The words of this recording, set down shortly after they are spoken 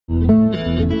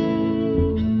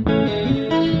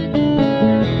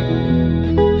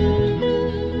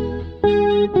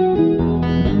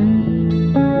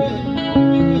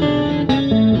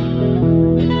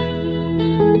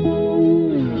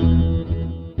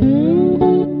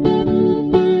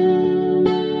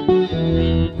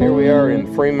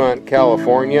Fremont,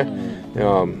 California,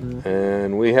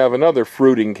 and we have another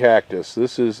fruiting cactus.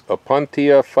 This is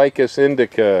Opuntia ficus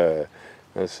indica.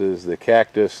 This is the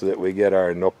cactus that we get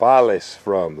our nopales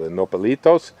from, the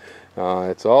Nopalitos.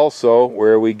 It's also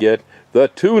where we get the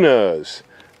tunas.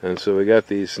 And so we got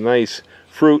these nice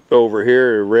fruit over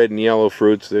here, red and yellow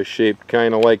fruits. They're shaped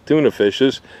kind of like tuna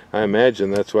fishes. I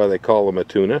imagine that's why they call them a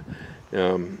tuna.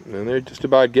 And they're just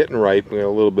about getting ripe. We got a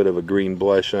little bit of a green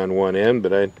blush on one end,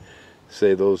 but I'd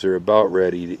say those are about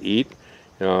ready to eat.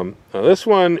 Now this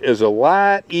one is a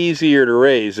lot easier to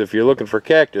raise if you're looking for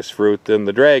cactus fruit than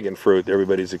the dragon fruit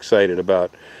everybody's excited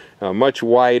about. A much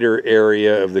wider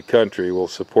area of the country will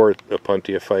support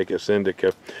Opuntia ficus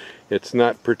indica. It's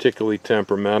not particularly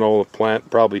temperamental. The plant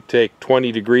probably take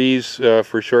 20 degrees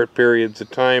for short periods of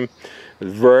time.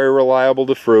 It's very reliable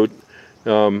to fruit.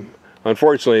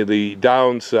 Unfortunately, the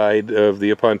downside of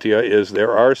the Opuntia is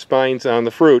there are spines on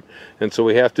the fruit, and so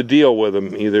we have to deal with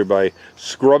them either by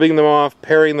scrubbing them off,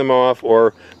 paring them off,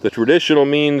 or the traditional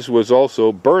means was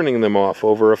also burning them off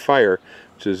over a fire,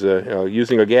 which is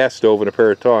using a gas stove and a pair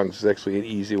of tongs. It's actually an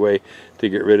easy way to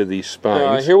get rid of these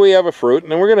spines. Here we have a fruit,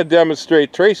 and we're going to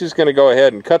demonstrate. Tracy's going to go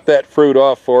ahead and cut that fruit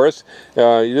off for us.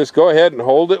 You just go ahead and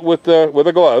hold it with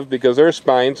a glove because there are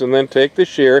spines, and then take the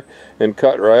shear and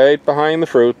cut right behind the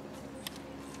fruit.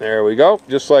 There we go,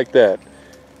 just like that.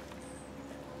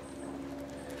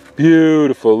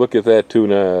 Beautiful, look at that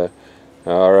tuna.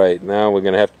 All right, now we're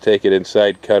going to have to take it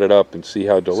inside, cut it up, and see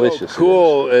how delicious it is.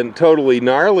 Cool and totally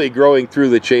gnarly growing through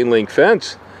the chain link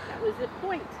fence. That was the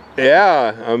point.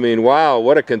 Yeah, I mean, wow,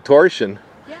 what a contortion.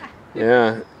 Yeah.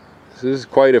 Yeah, this is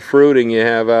quite a fruiting you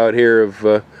have out here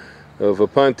of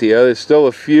Opuntia. There's still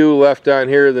a few left on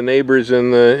here the neighbors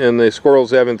and the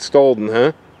squirrels haven't stolen,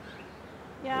 huh?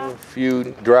 A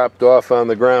few dropped off on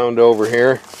the ground over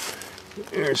here.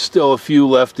 There's still a few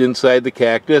left inside the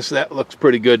cactus. That looks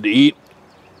pretty good to eat.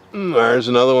 There's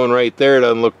another one right there.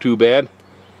 Doesn't look too bad.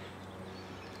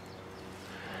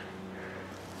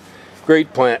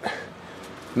 Great plant.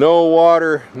 No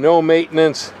water, no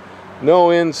maintenance,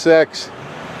 no insects.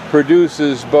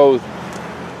 Produces both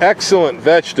excellent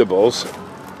vegetables.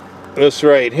 This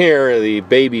right here, the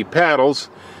baby paddles,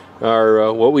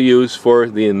 are what we use for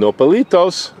the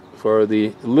Nopalitos, for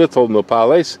the little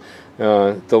nopales.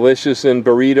 Delicious in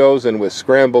burritos and with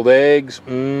scrambled eggs.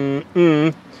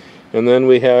 And then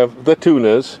we have the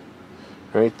tunas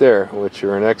right there, which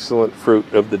are an excellent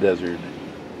fruit of the desert.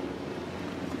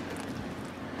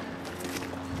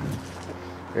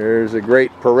 There's a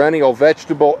great perennial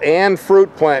vegetable and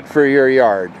fruit plant for your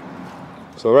yard.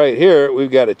 So right here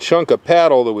we've got a chunk of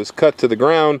paddle that was cut to the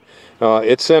ground.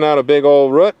 It sent out a big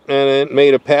old root and it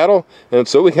made a paddle, and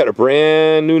so we got a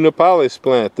brand new Nopales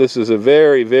plant. This is a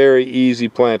very, very easy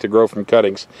plant to grow from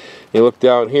cuttings. You look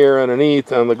down here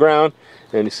underneath on the ground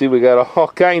and you see we got all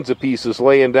kinds of pieces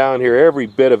laying down here, every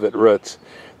bit of it roots.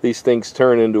 These things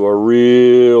turn into a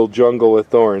real jungle of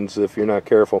thorns if you're not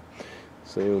careful.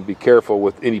 So you be careful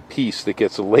with any piece that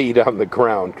gets laid on the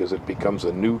ground because it becomes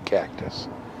a new cactus.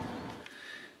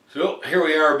 So here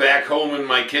we are back home in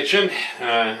my kitchen.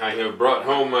 I have brought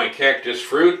home my cactus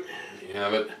fruit. You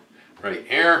have it right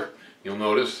here. You'll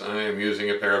notice I am using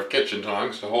a pair of kitchen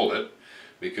tongs to hold it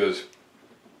because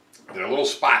there are little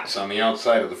spots on the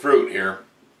outside of the fruit here.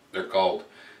 They're called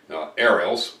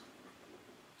areoles.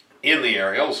 In the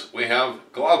areoles we have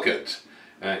glaucids.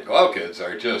 And glaucids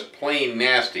are just plain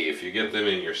nasty if you get them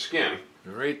in your skin.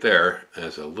 Right there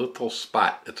is a little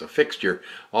spot. It's a fixture.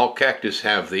 All cactus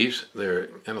have these. They're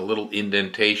kind of little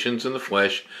indentations in the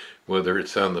flesh, whether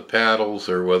it's on the petals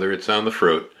or whether it's on the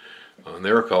fruit. And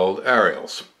they're called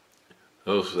areoles.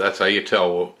 That's how you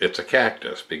tell it's a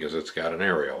cactus, because it's got an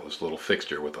areole, this little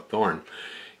fixture with a thorn.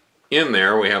 In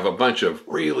there we have a bunch of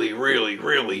really, really,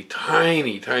 really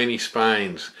tiny, tiny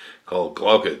spines called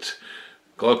glaucids.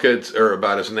 Glaucids are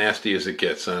about as nasty as it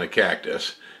gets on a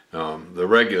cactus. The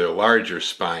regular larger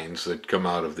spines that come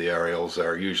out of the areoles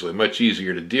are usually much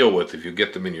easier to deal with if you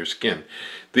get them in your skin.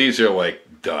 These are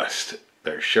like dust.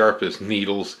 They're sharp as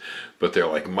needles, but they're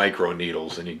like micro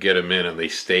needles, and you get them in and they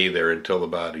stay there until the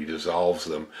body dissolves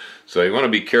them. So you want to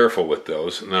be careful with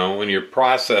those. Now when you're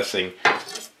processing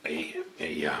a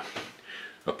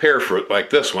pear fruit like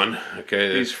this one,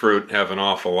 okay, these fruit have an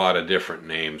awful lot of different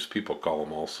names. People call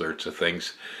them all sorts of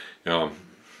things.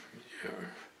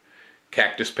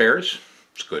 Cactus pears,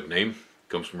 it's a good name.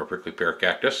 Comes from a prickly pear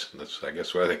cactus. That's, I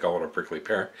guess, why they call it a prickly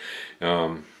pear.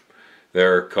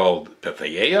 They're called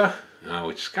pithiaea,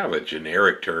 which is kind of a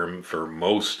generic term for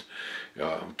most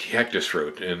cactus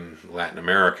fruit in Latin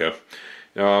America.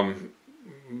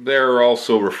 They're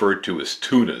also referred to as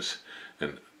tunas,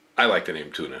 and I like the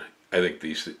name tuna. I think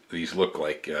these look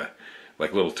like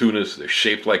little tunas. They're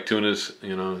shaped like tunas,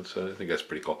 you know. So I think that's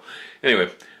pretty cool. Anyway,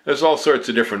 there's all sorts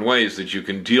of different ways that you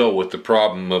can deal with the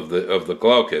problem of the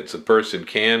glaucids. A person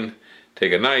can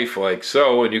take a knife like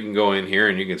so, and you can go in here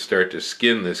and you can start to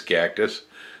skin this cactus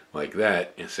like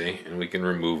that, you see, and we can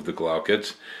remove the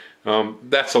glaucids.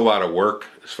 That's a lot of work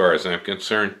as far as I'm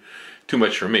concerned. Too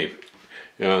much for me.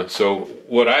 So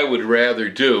what I would rather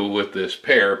do with this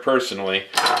pear, personally,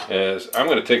 is I'm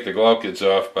going to take the glaucids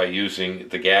off by using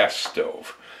the gas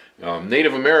stove.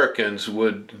 Native Americans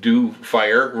would do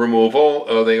fire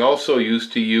removal. They also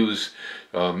used to use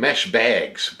mesh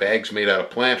bags made out of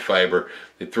plant fiber.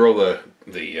 They'd throw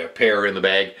the pear in the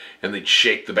bag, and they'd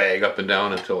shake the bag up and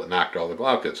down until it knocked all the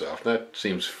glaucids off. That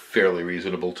seems fairly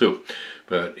reasonable too.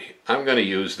 But I'm going to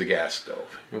use the gas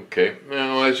stove. Okay,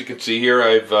 now as you can see here,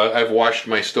 I've washed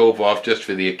my stove off just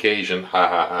for the occasion. Ha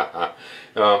ha ha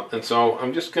ha. And so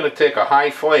I'm just going to take a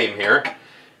high flame here,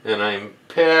 and I'm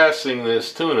passing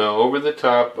this tuna over the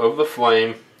top of the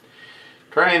flame,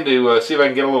 trying to see if I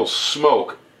can get a little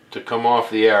smoke to come off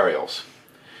the areoles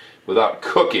without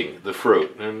cooking the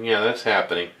fruit. And yeah, that's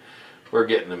happening. We're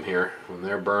getting them here, and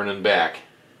they're burning back.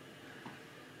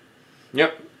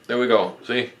 Yep, there we go.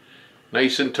 See?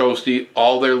 Nice and toasty.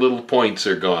 All their little points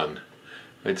are gone.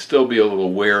 I'd still be a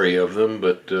little wary of them,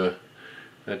 but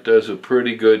that does a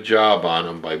pretty good job on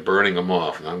them by burning them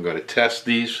off. And I'm going to test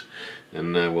these,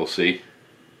 and we'll see.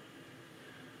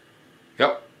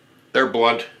 Yep, they're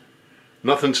blunt.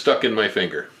 Nothing stuck in my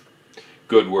finger.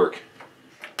 Good work.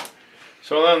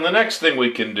 So then the next thing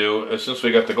we can do, since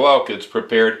we got the glaucids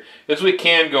prepared, is we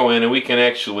can go in and we can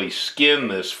actually skin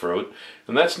this fruit.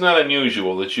 And that's not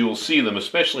unusual that you will see them,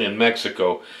 especially in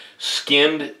Mexico,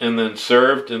 skinned and then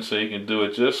served. And so you can do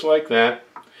it just like that.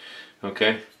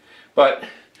 Okay? But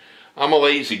I'm a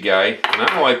lazy guy, and I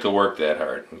don't like to work that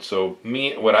hard. And so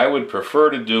what I would prefer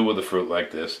to do with a fruit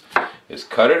like this is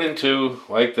cut it in two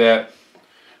like that,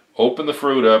 open the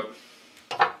fruit up,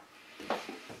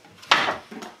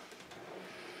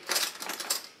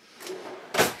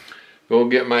 go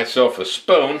get myself a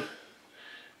spoon,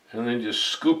 and then just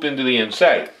scoop into the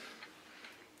inside.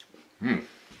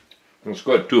 That's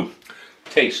good too.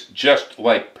 Tastes just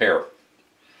like pear.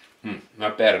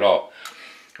 Not bad at all.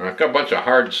 And I've got a bunch of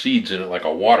hard seeds in it like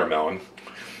a watermelon.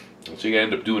 And so you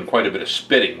end up doing quite a bit of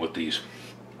spitting with these.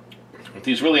 But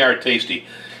these really are tasty.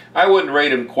 I wouldn't rate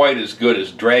them quite as good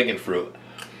as dragon fruit.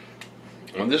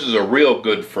 And this is a real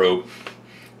good fruit.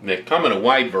 And they come in a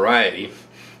wide variety.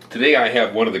 Today I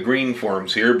have one of the green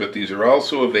forms here, but these are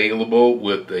also available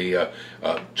with a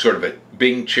sort of a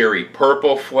Bing cherry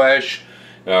purple flesh.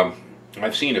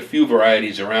 I've seen a few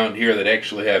varieties around here that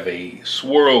actually have a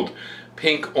swirled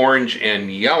pink, orange,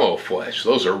 and yellow flesh.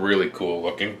 Those are really cool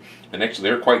looking, and actually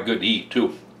they're quite good to eat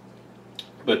too.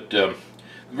 But the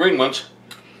green ones,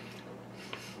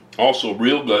 also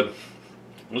real good.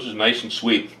 This is nice and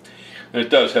sweet, and it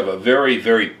does have a very,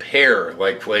 very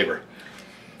pear-like flavor.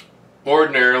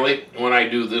 Ordinarily, when I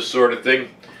do this sort of thing,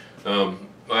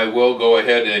 I will go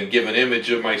ahead and give an image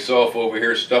of myself over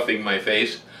here stuffing my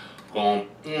face, going,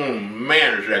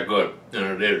 man, is that good.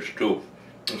 And it is too.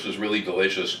 This is really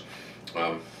delicious.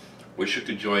 Wish you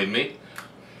could join me.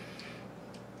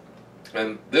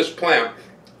 And this plant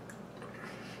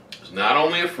is not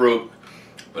only a fruit,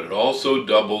 but it also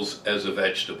doubles as a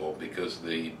vegetable, because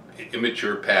the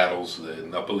immature paddles, the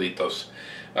Nopalitos,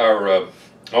 are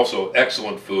also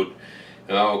excellent food.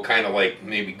 Kind of like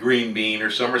maybe green bean or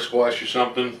summer squash or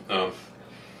something.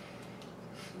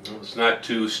 It's not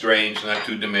too strange, not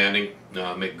too demanding.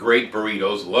 Make great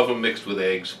burritos. Love them mixed with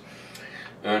eggs.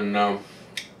 And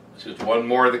it's just one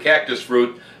more of the cactus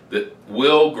fruit that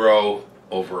will grow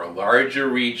over a larger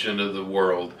region of the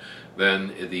world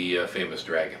than the famous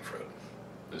dragon fruit.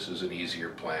 This is an easier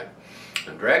plant.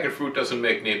 And dragon fruit doesn't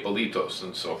make Nopalitos,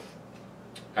 and so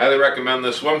highly recommend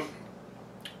this one.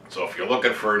 So if you're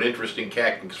looking for an interesting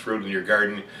cactus fruit in your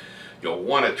garden, you'll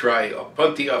want to try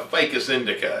Opuntia ficus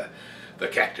indica, the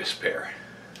cactus pear.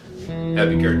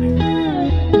 Happy gardening.